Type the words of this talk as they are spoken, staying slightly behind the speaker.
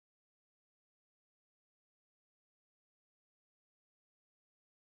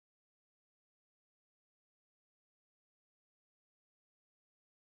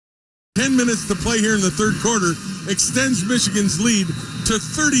10 minutes to play here in the third quarter extends Michigan's lead to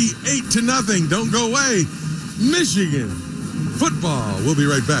 38-0. Don't go away. Michigan football. We'll be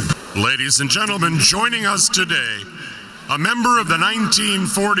right back. Ladies and gentlemen, joining us today, a member of the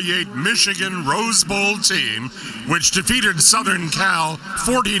 1948 Michigan Rose Bowl team, which defeated Southern Cal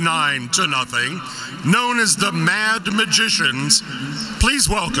 49-0, known as the Mad Magicians. Please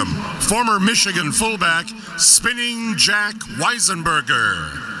welcome former Michigan fullback, Spinning Jack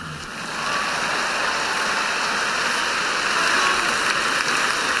Weisenburger.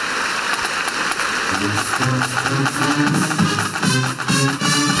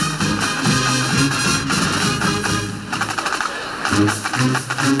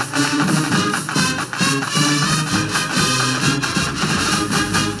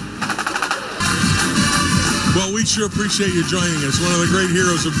 Well, we sure appreciate you joining us. One of the great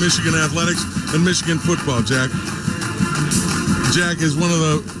heroes of Michigan athletics and Michigan football, Jack. Jack is one of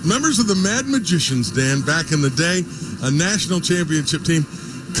the members of the Mad Magicians, Dan, back in the day, a national championship team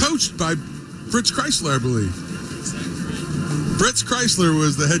coached by Fritz Chrysler, I believe. Fritz Chrysler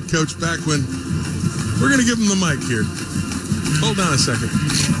was the head coach back when. We're going to give him the mic here. Hold on a second.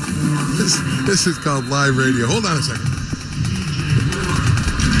 This is called live radio. Hold on a second.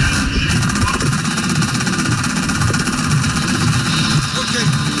 Okay.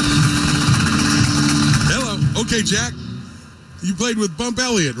 Hello. Okay, Jack. You played with Bump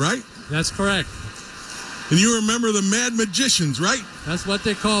Elliott, right? That's correct. And you remember the Mad Magicians, right? That's what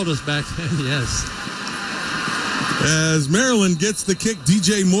they called us back then, yes. As Maryland gets the kick,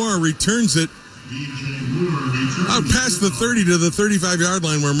 DJ Moore returns it out past the 30 to the 35-yard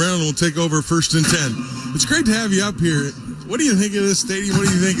line, where Maryland will take over 1st and 10. It's great to have you up here. What do you think of this stadium? What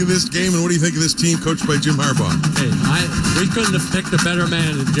do you think of this game? And what do you think of this team coached by Jim Harbaugh? Hey, we couldn't have picked a better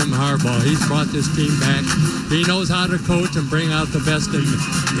man than Jim Harbaugh. He's brought this team back. He knows how to coach and bring out the best in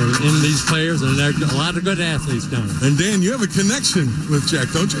these players, and there are a lot of good athletes down there. And Dan, you have a connection with Jack,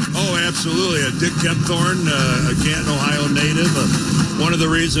 don't you? Oh, absolutely. Dick Kempthorne, a Canton, Ohio native. One of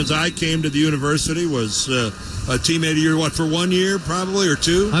the reasons I came to the university was a teammate of yours, for 1 year probably, or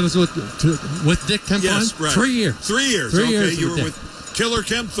two? I was with Dick Kempthorne? Yes, right. 3 years. 3 years. 3 okay, years you were with Killer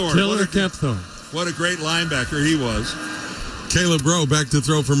Kempthorne. Kempthorne. What a great linebacker he was. Caleb Rowe back to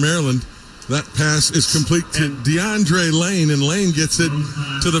throw for Maryland. That pass is complete to DeAndre Lane, and Lane gets it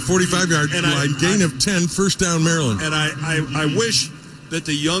to the 45-yard line. Gain of 10, first down Maryland. And I wish that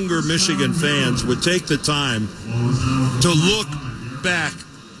the younger Michigan fans would take the time to look back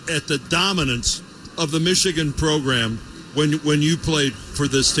at the dominance of the Michigan program when you played for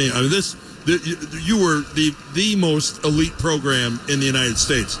this team. I mean, you were the most elite program in the United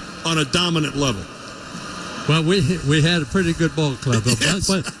States on a dominant level. Well, we had a pretty good ball club, Yes.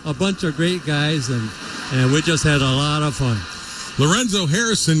 a bunch of great guys, and we just had a lot of fun. Lorenzo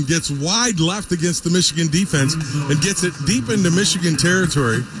Harrison gets wide left against the Michigan defense and gets it deep into Michigan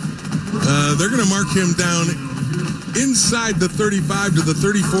territory. They're going to mark him down inside the 35 to the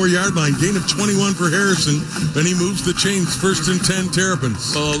 34-yard line. Gain of 21 for Harrison. Then he moves the chains, 1st and 10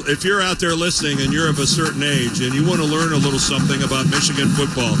 Terrapins. Well, if you're out there listening and you're of a certain age and you want to learn a little something about Michigan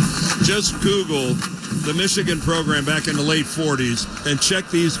football, just Google the Michigan program back in the late 40s and check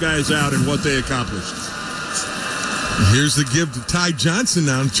these guys out and what they accomplished. Here's the give to Ty Johnson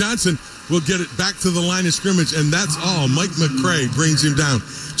now. Johnson will get it back to the line of scrimmage, and that's all. Mike McCray brings him down.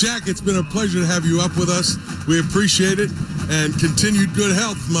 Jack, it's been a pleasure to have you up with us. We appreciate it, and continued good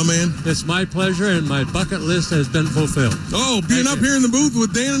health, my man. It's my pleasure, and my bucket list has been fulfilled. Oh, being up here in the booth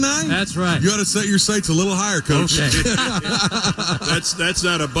with Dan and I? That's right. You ought to set your sights a little higher, Coach. Okay. That's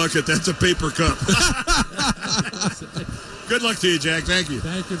not a bucket. That's a paper cup. Good luck to you, Jack. Thank you.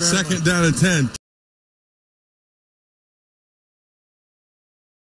 Thank you very much. 2nd down and 10.